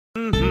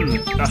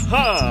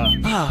Aha!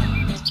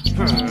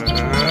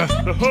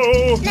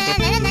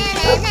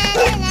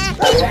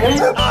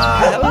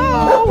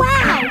 Oh,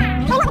 wow!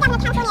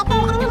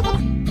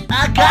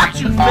 I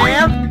got you,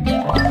 fam!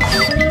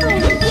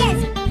 Yes!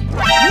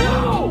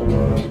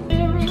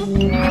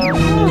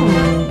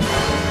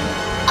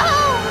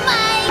 Oh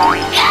my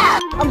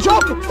God! I'm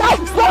joking! Stop!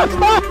 Stop!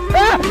 Stop!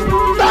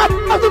 Stop!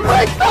 I'm the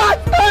brake! Stop!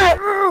 Stop!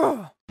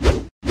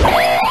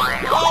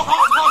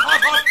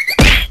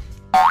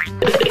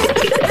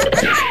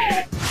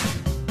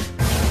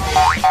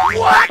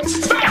 What?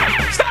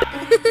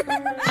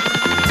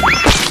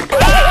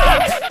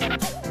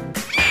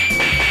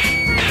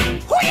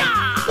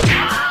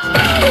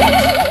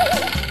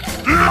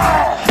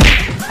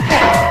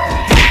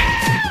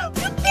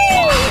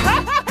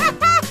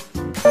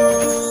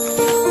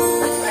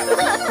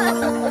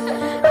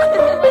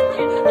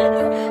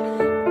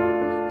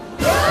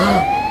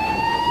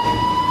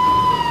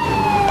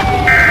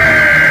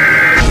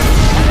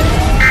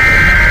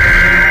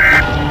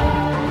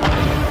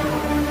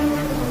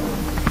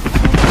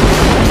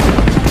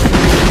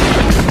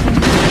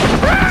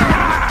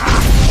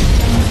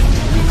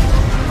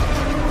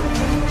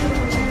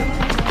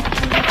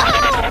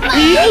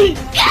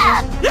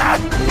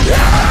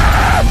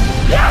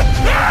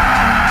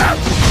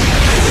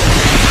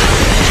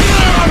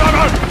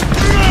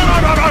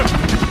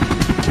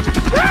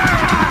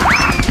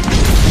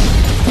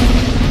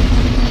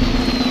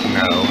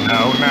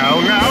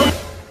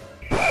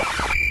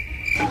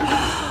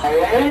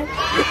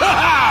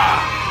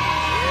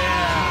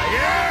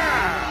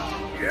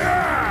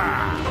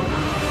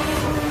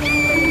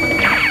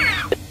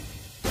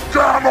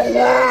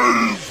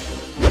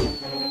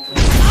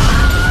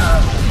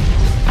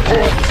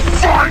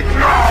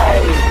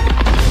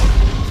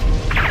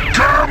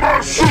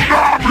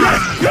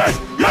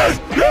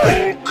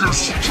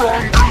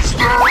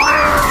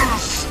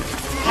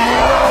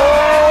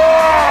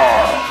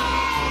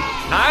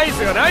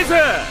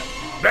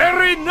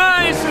 Very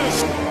nice!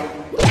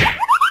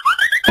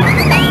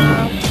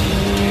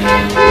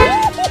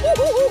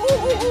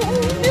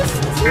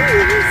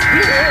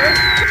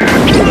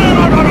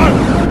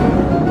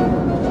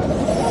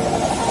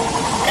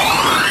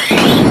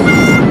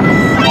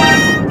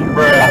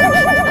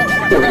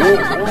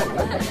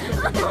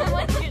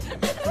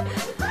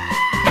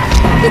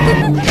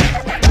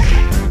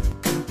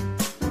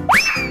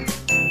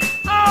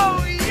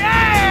 Oh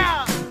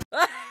yeah!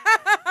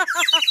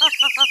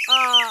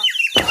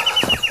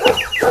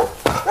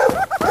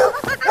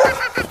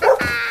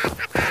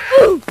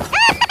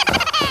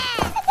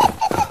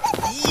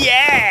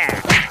 Yeah!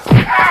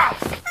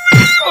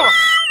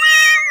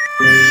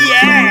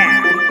 Yeah!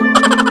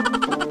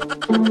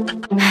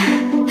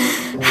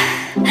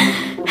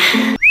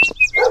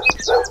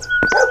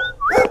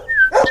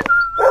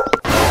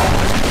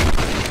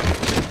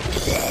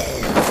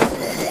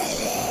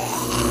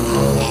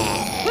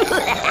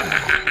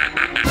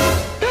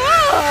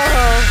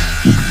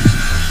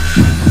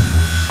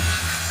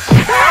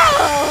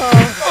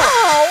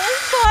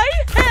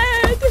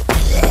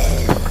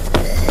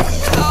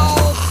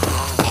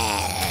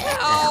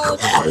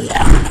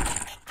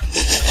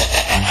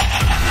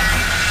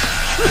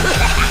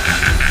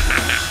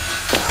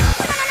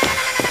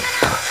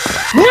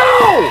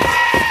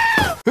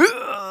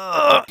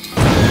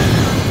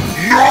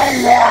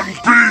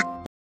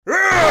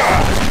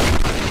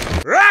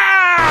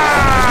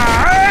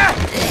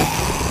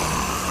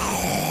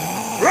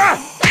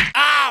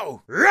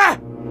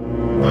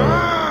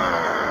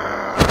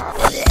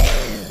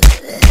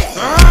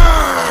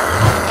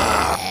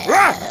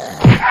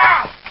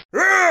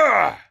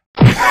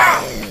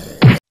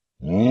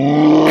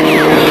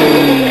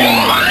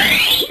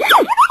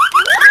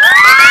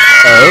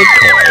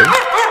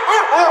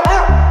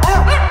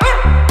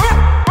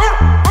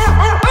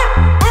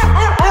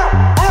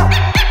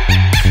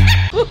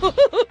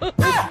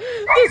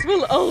 This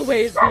will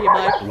always be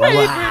my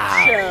favorite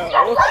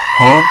show.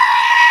 Huh?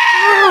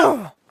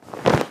 Help!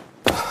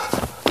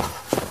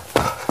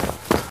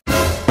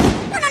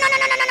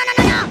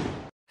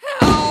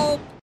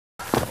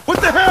 What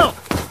the hell?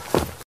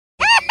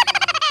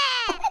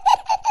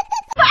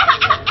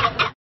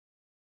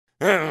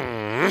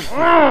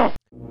 No.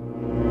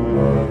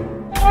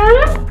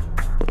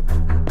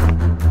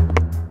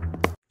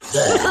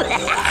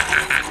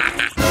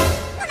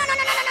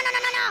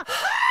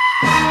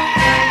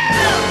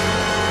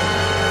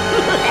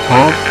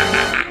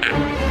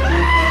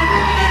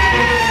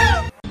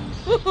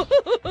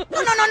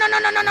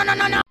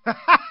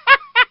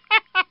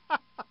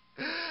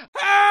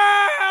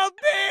 Help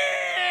me!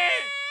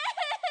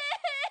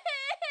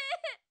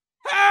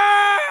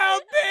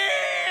 Help me!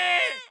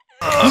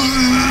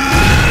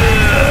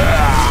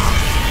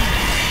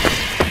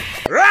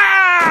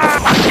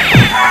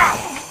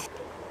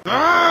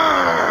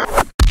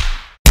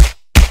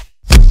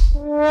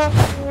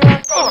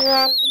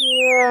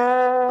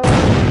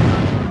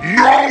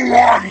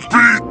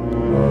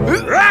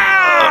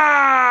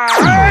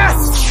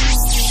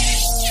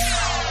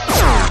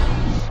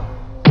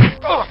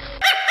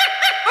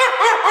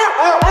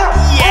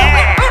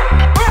 Yeah!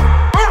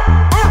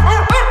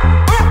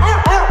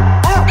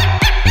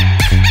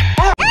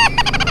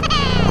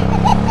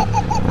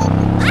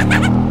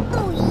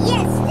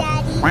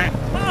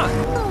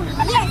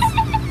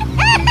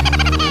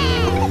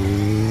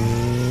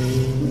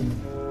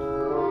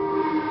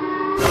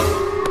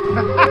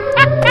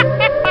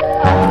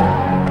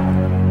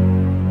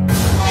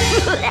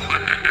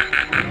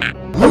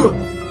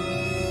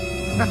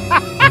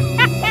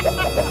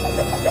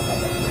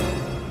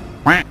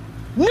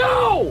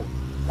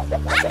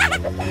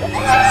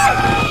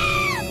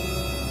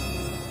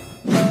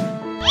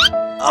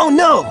 Oh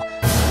no!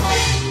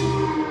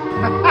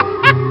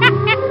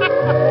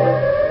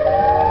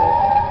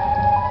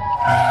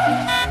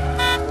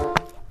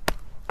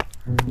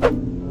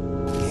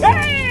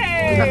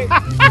 Hey!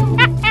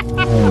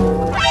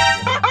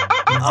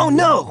 Oh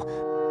no!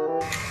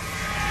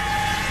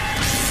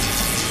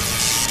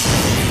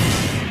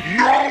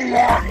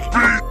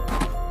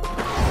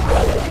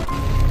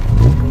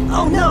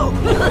 Oh no!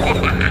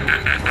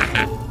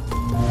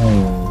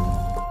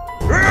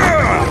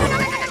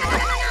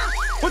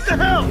 What the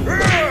hell?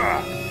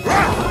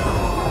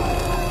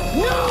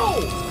 No!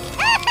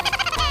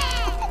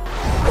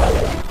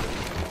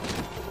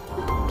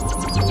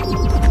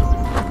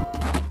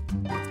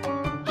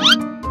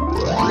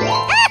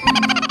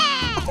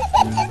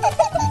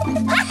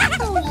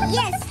 Oh,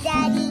 yes,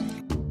 Daddy.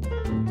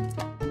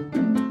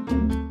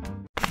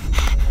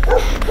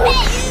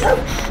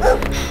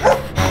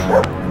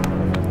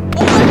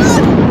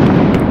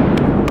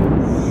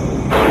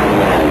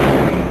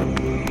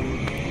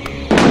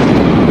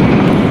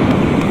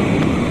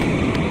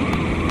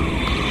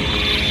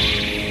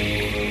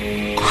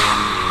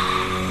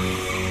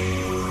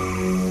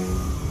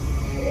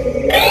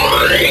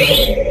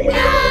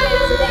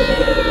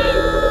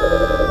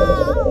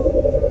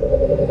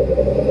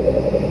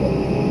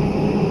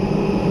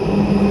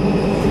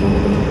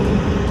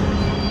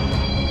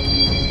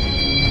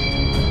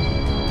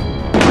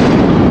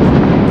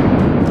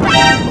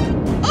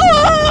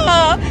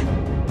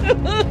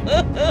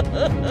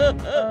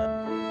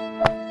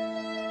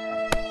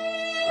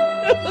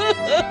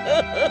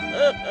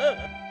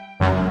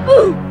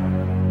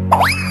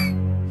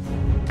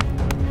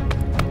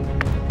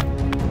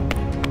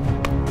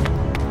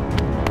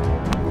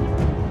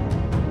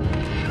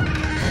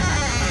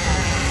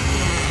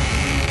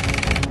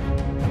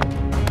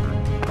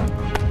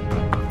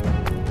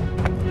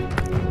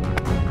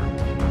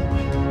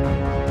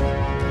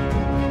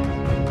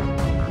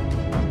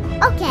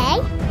 Okay.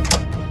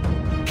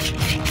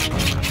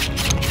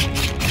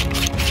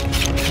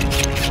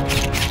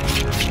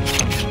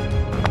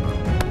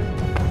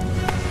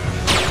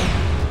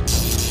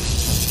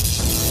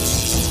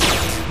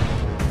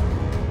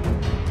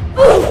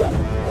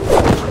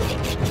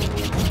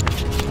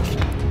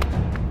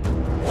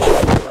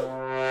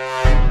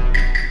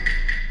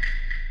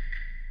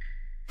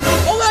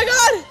 Oh my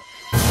god!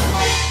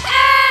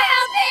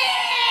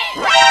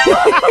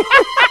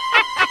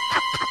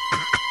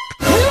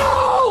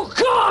 No,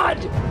 God!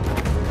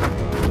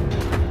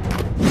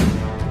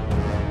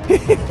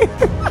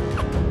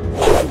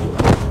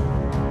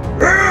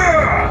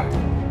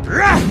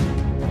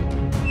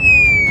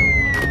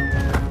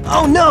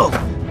 Oh no!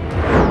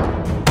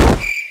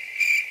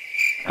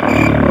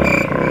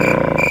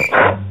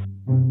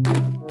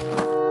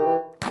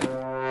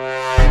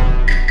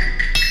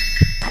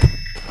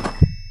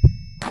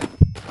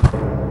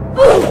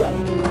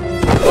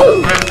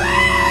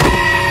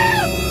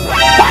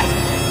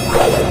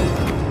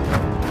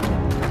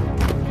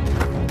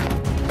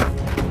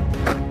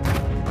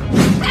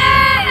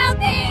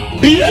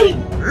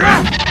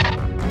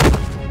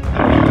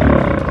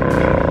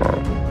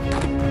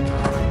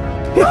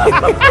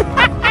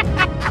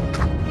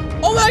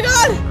 Oh my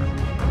god!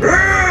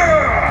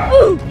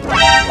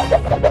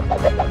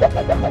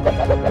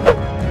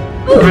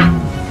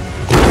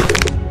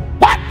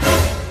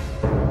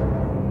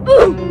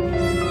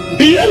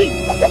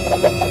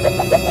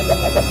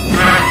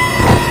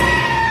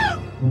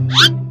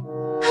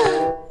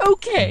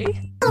 Okay.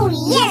 Oh,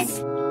 yes.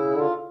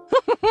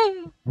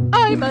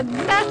 I'm a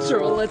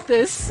natural at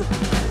this.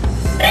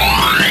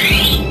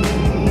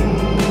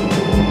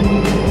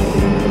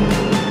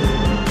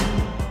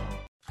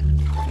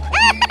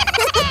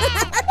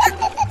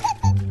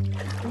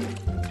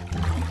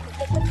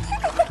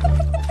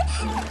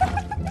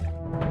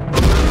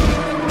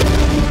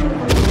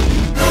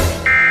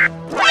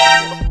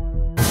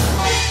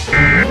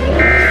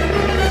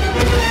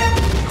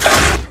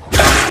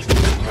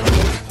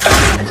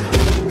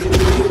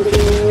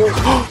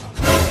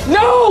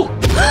 No!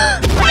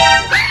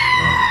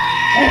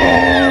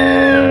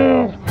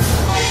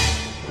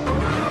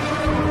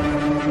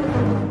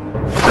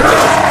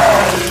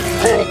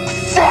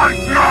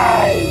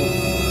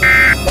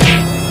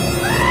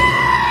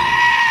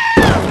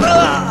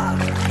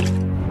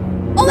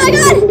 Oh my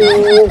god!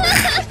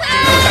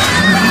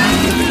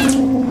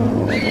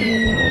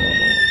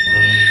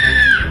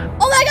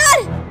 Oh my god!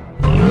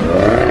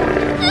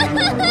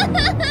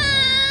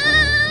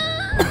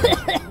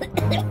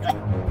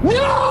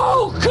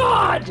 No,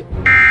 God!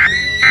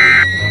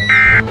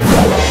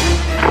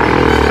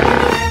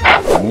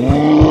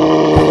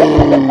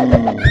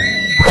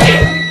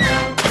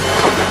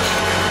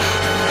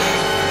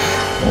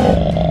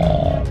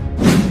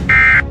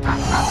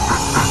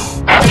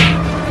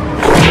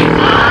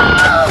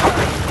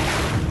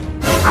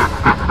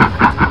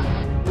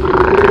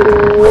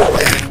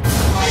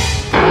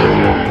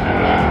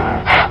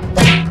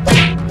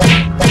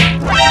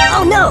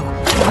 Oh no!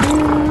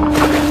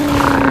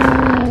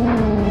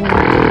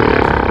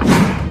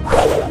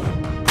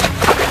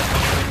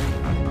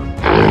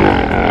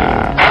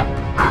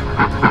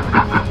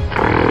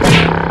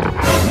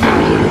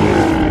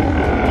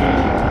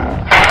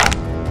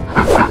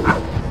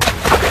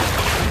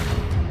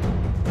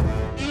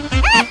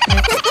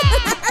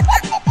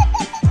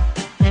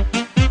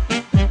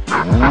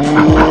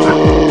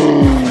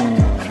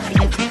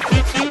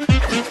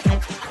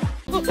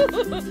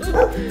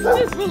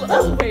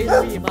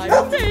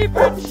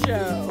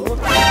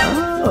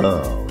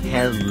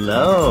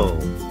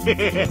 No,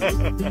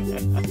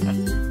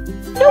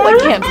 I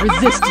can't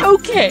resist.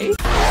 Okay.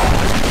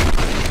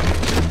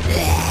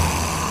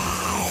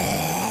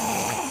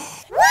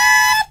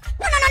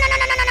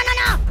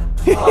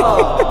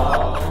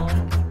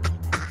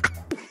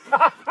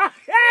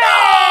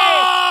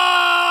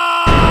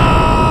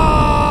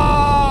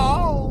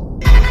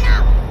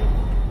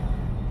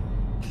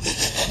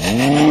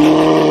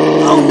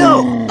 Oh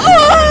no!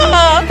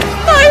 Ah!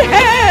 My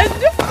head!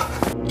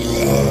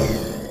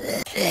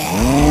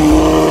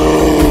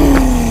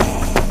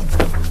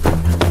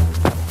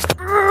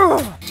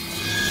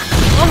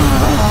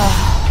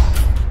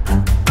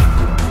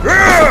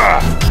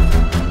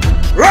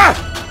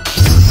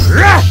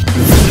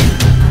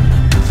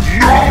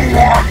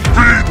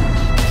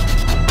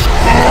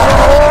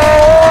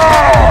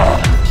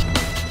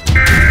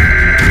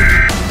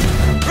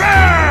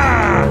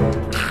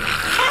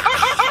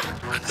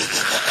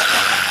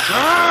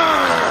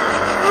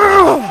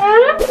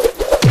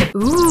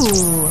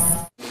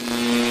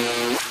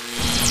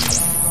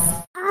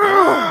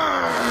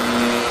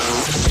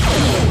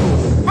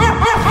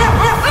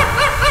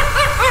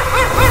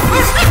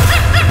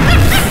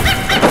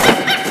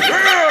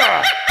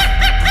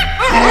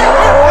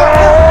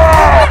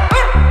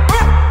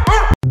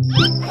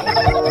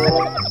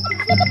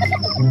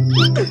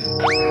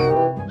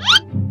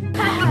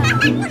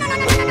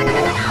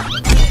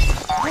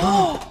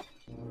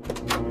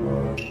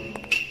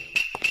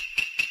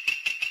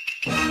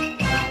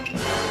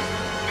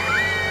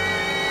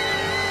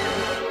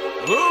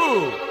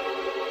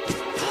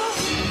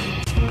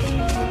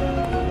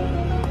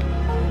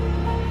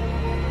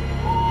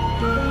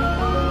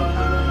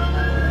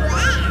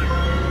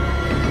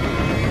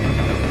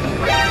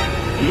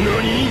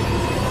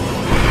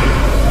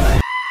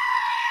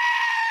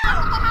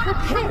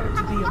 Prepare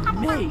to be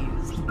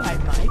amazed by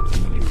my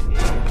cutie.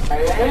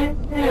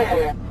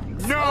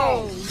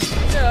 No!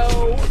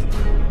 No.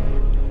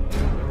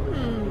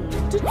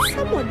 Did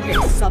someone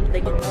miss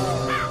something in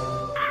there?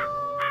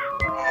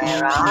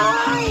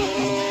 Bruh.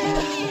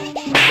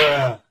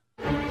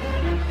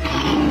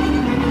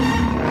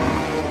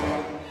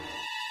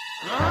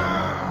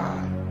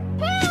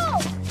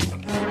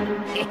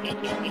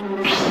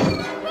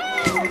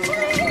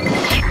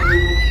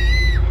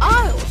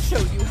 I'll show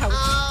you how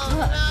it's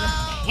done.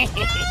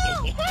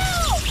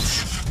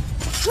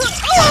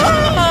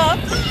 Stop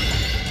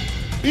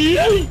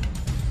you!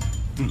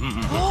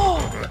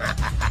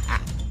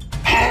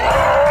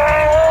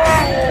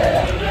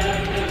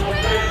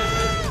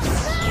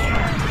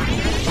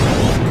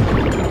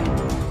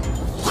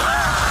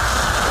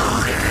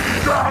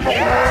 Gamma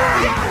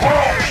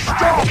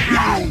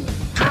tsunami!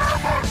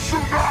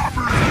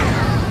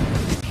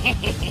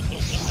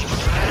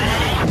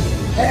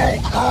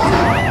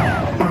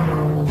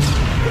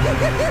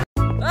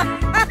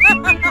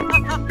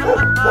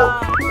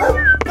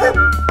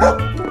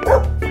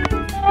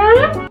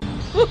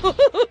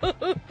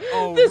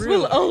 This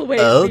will always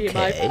be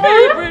my Okay.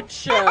 favorite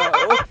show.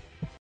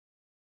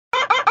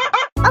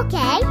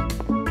 Okay.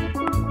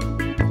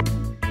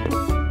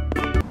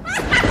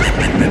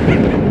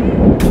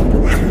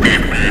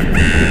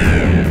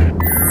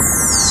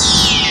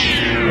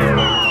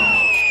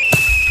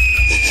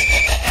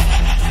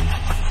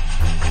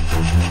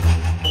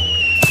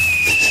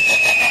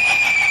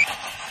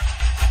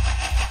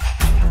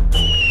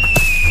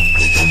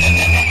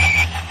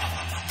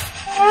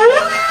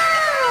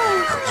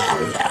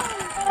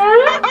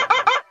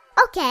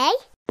 Okay.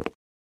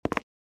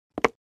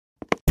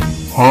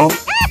 Huh?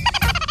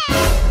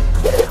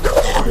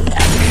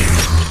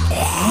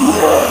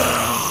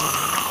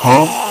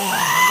 Huh?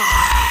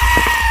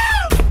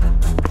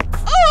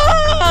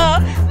 Ah!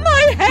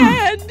 My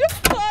head!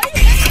 My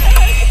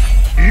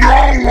head! No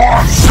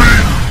one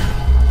see!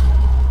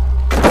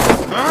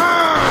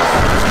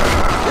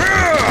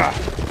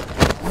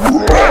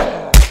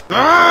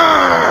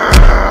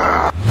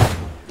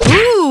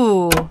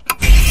 Ooh!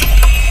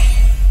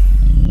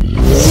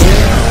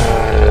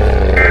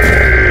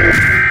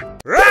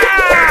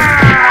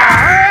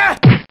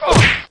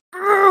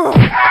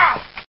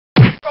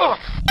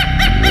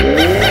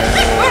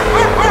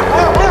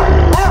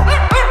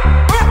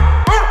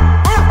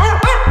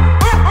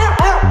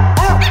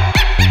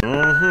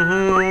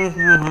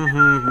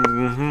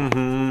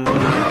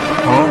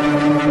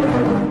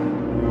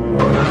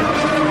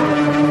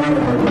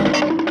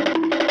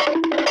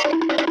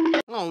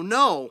 Oh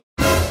no!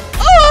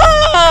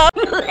 Ah!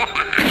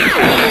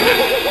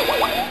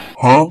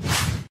 Huh?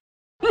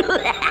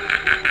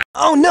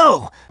 Oh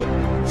no!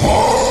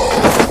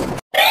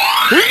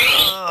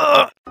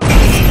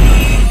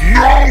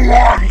 No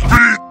one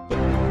beat!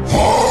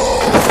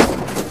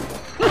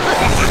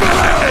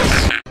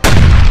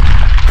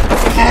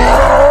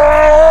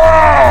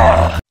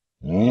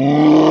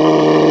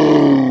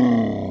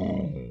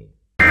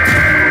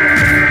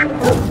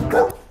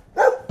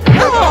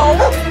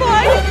 Oh,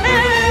 my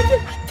head!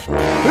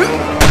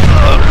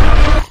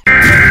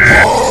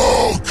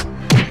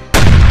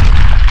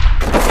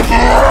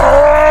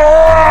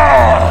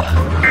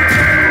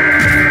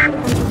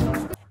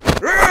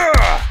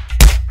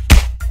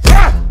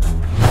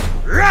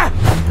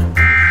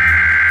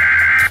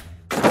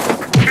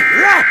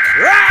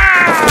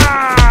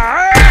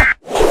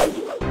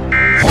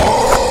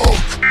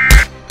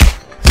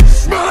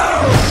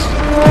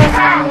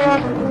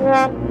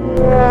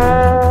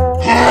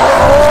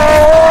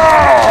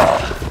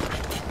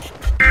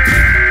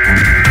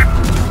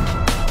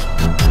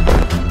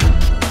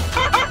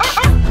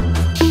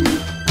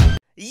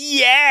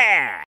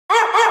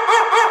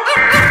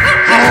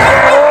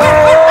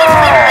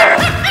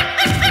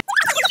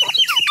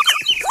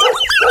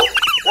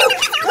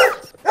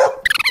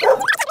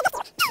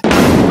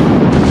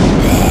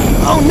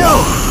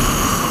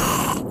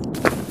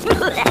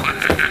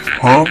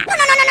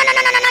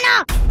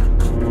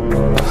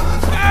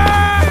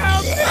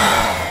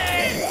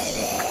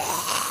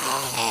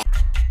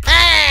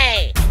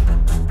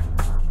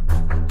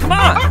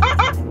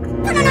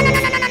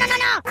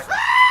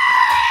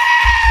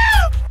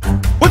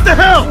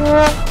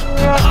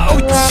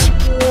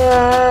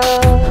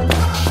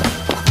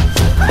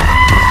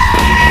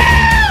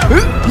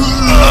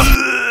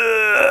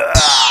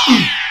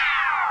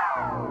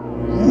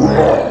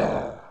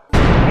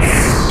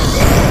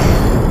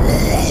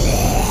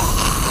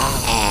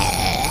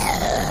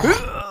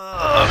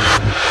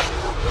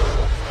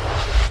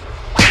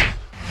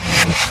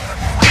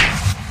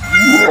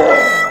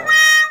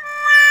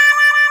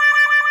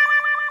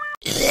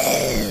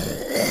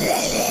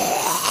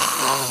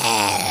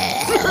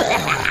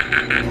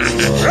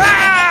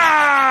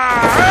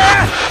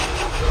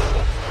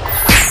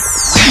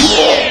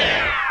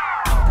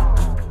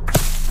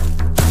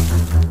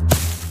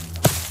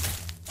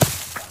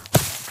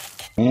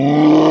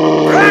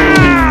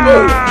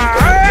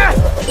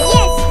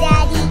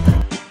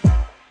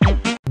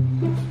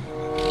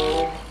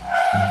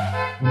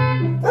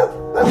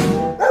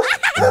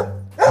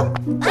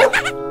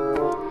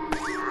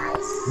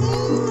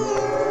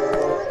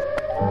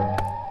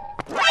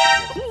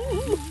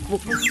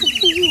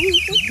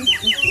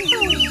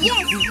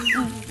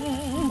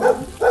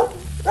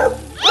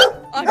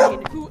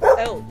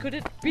 could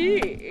it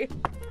be?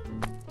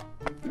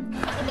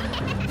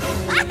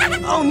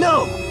 Oh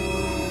no!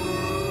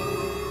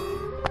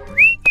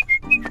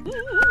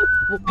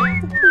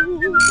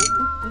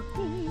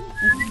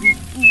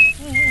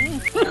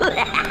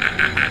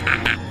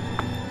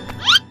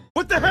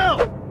 What the hell?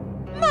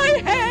 My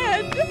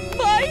head!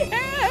 My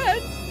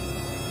head!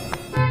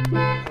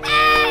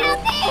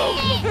 Oh,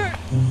 it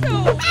hurts so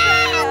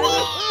bad!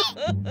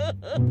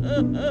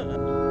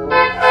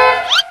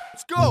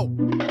 Let's go!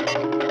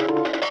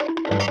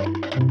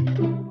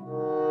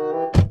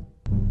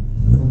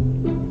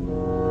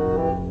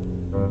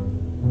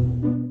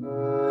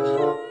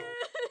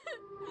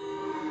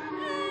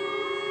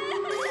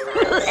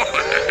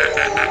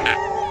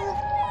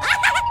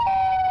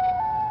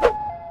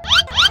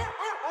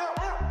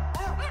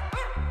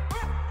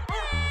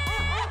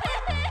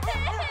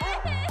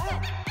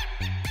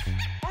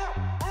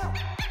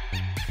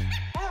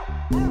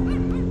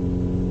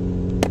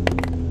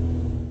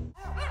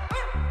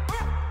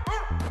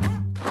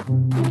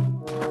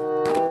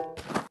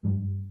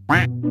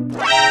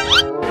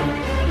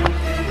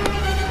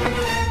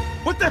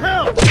 What the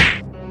hell?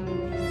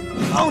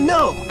 Oh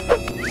no!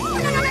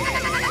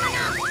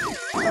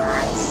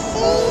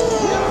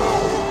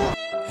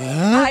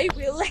 I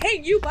will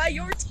hang you by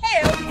your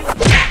tail, you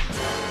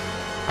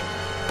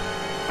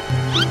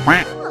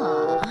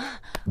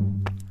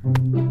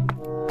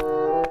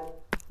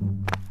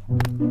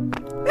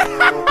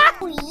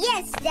Oh,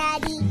 yes,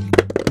 Daddy.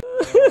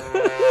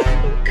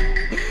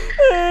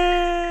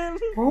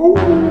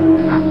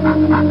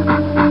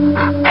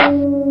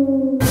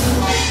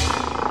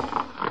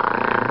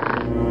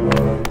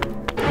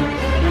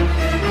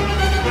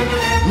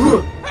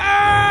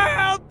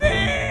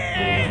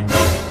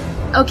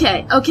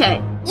 Okay,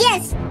 okay.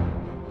 Yes.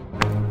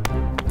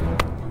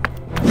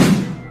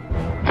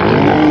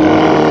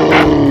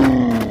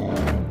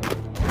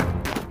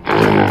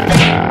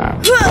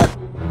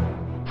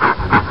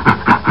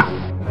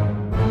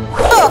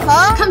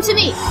 Come to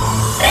me.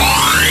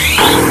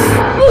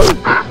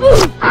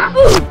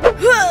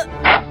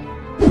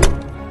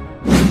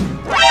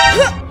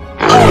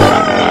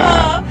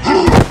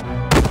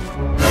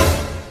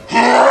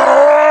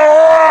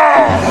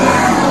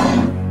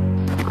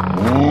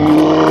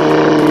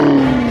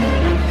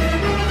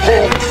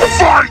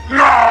 Fight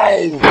now!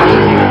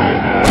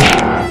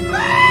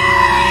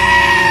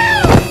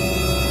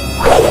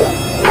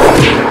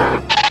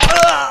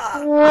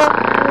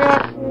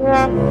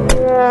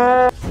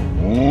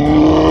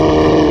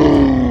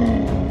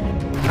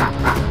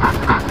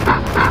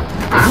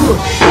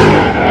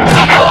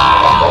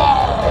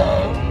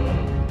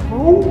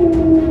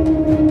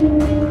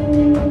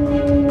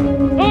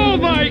 Oh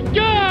my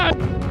god!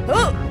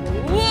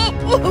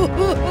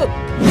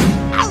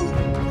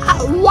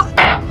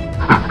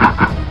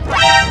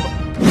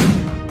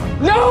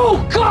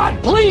 No!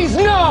 God, please,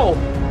 no!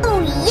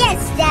 Oh,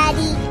 yes,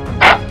 Daddy.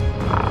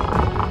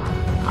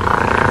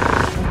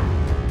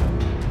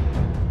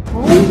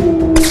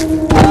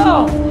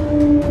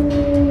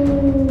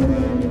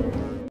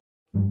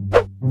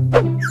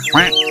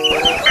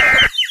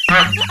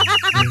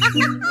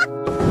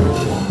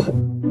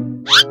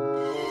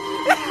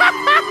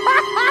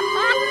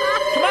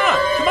 Come on,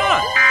 come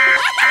on!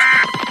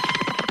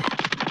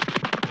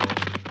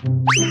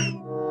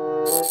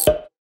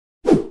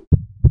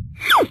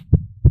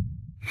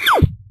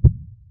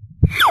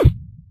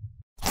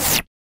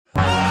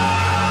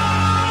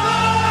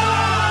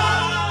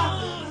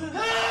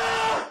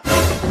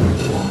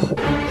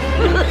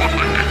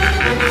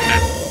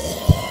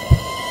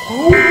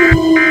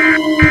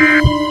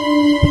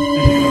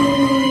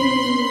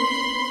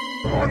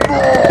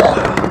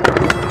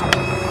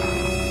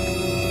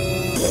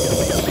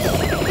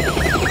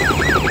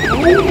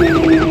 Hulk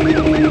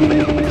no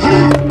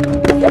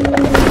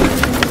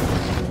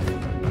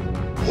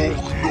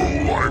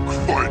like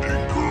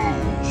fighting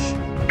girls.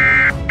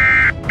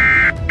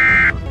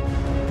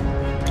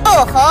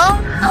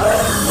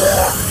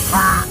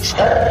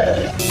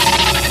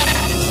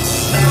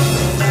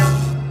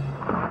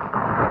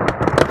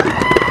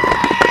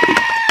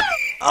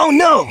 Oh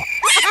no!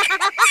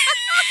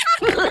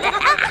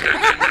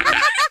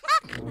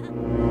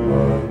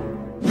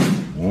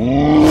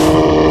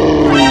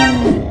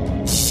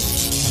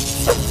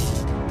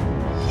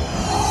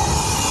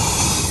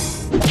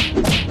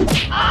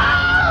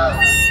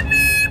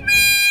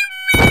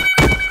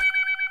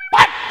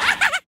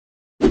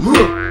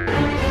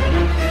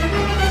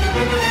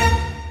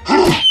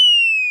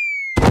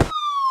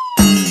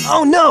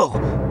 Oh no!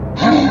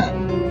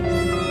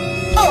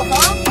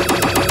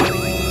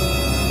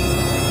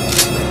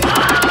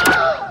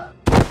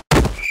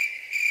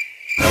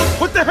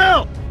 What the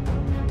hell?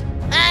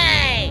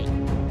 Hey!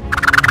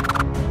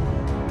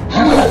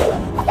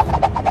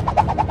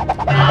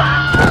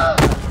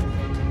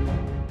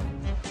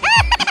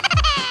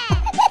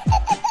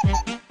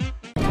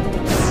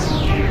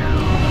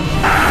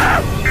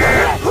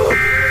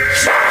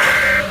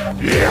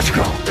 Let's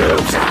go do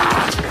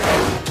that.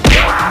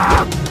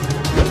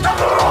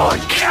 Oh,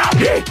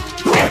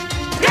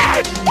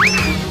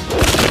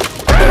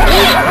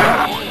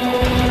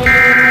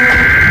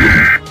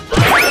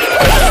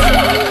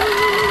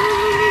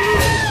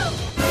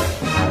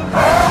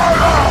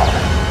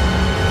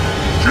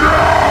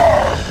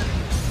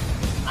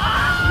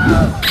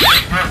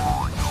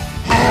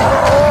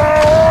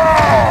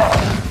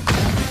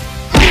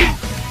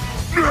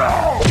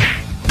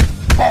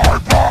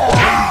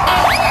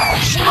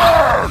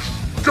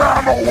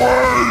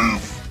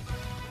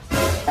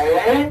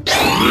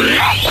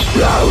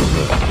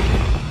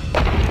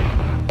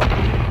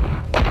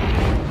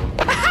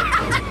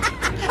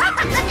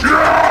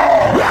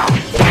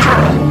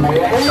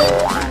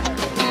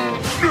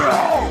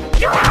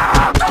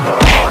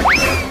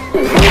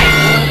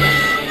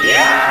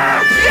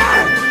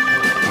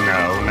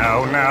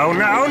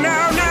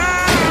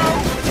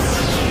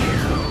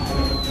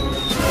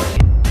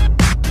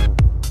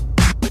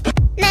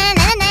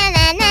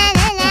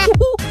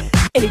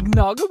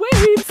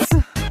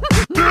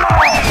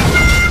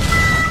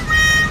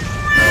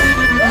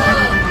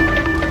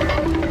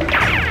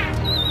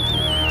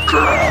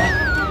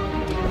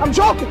 I'm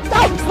joking!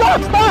 Stop!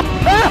 Stop! Stop!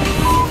 Ah!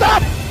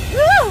 Stop!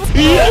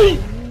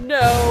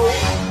 No.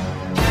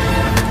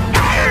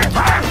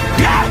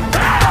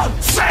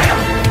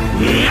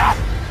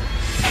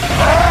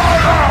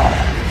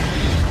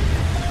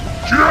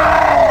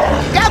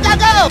 Go, go,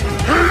 go!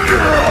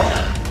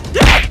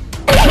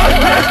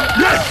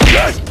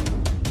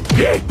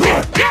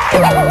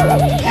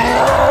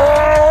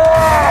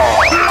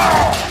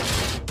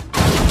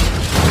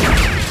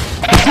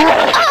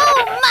 Oh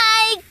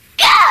my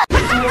God!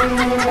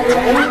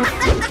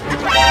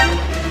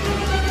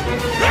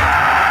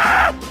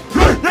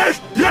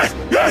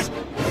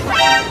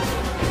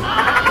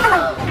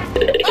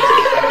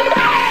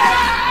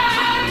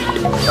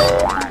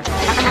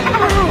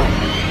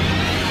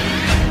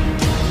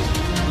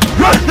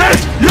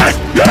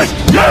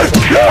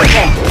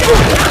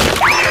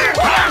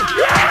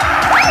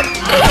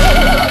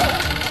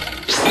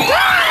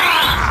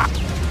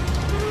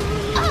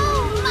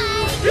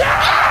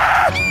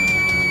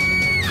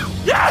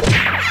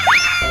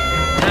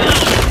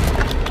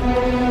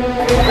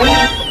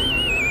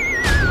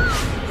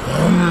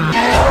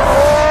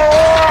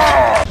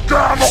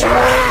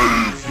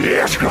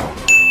 Let's go.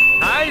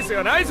 Nice,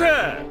 nice!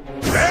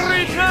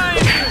 Very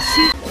nice!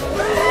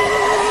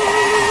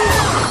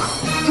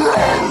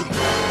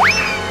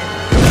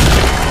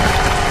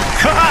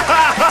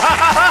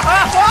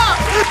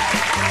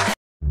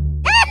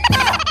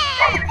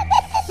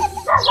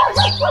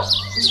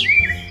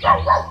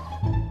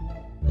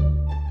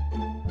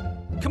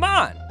 Come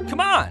on, come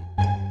on!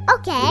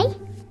 Okay.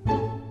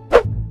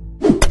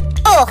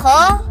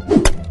 Uh-huh.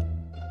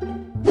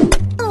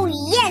 Oh,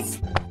 yes!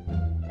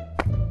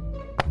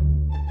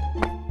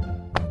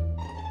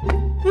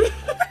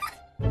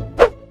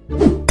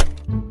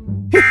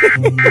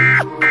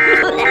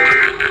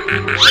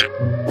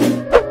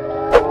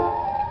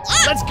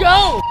 Let's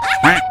go!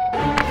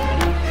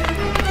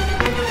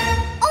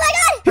 Oh my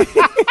God!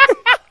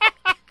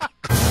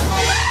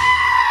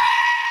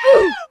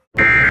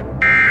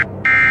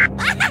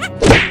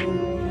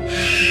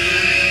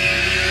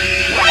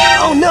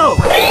 Oh no!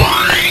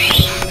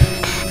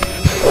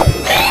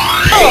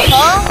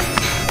 Uh-huh.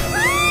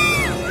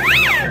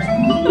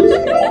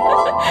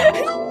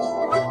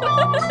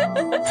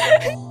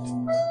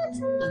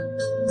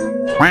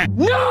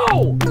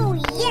 No! Oh,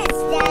 yes,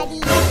 Daddy.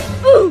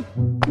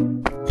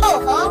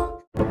 Uh-huh.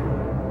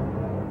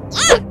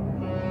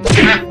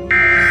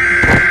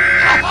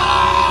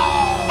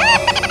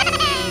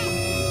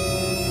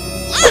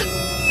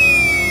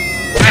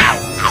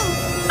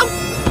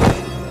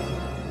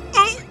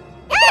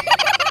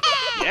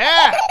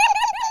 Yeah!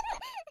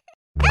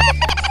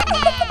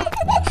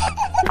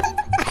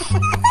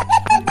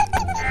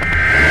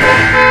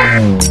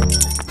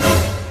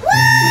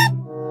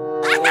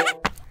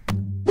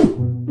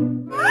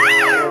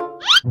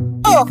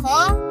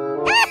 Uh-huh.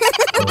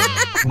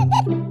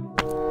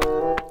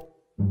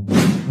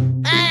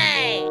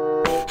 Hey!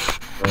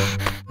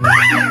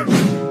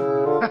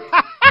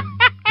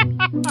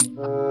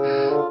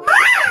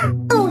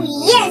 Oh,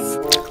 yes!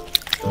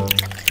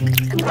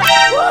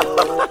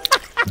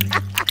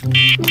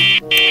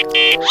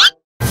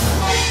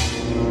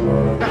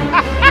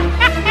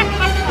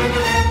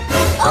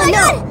 Oh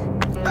no!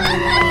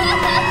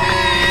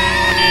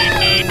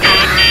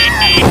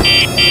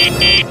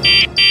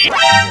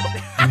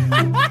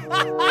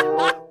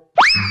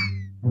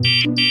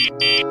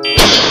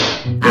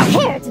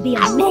 Prepare to be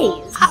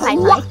amazed by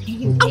my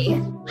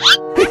beauty.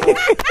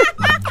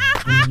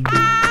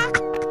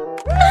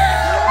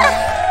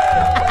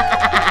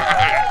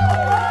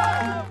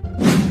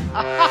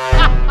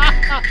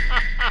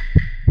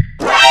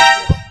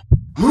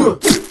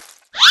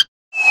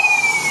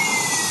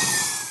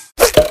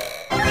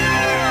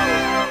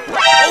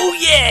 Oh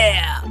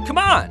yeah! Come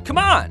on, come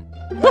on!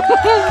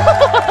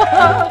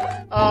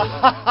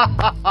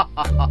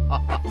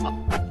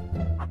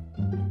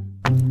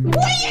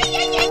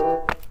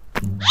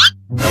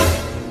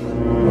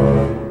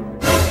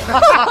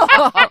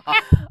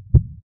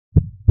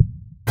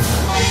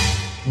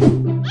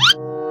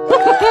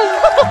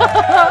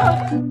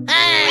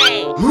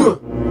 Hey!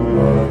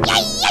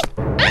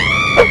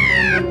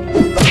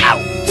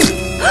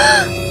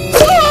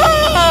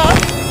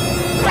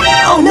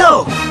 Oh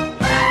no!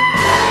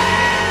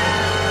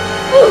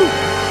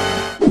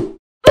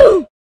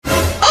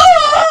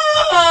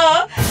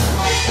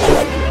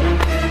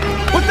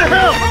 What the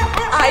hell?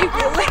 I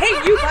will hang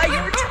you by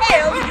your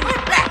tail, you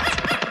rat!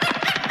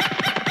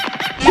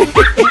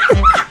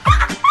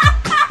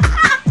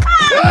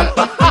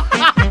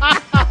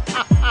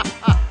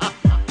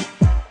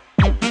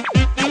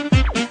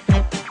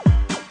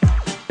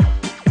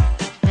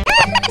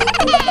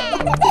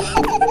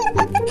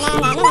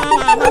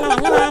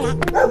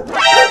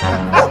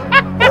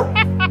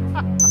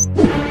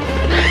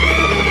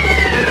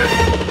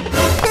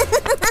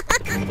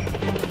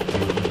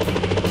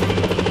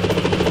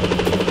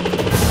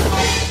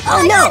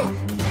 Oh no!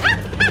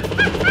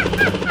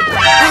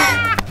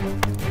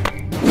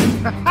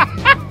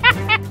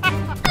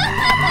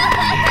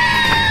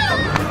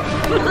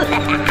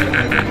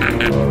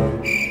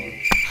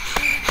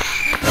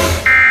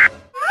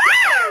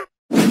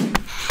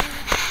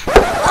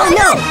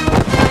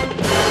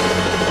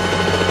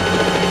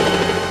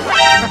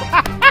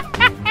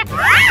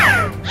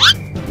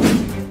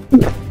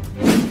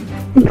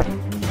 Where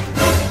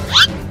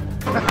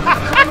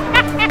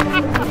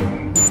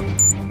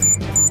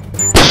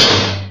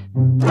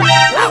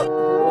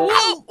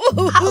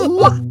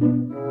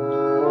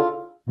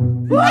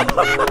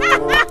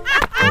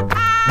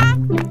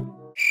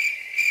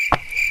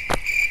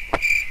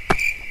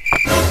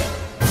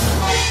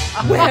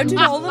did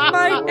all of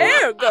my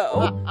hair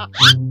go?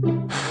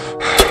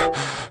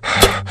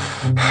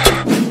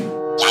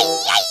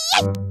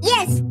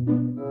 Yes!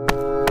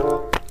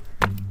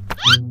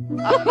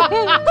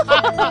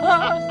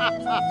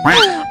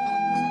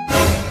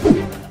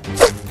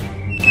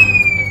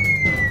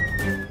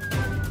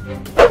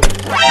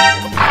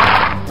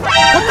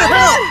 What the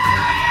hell?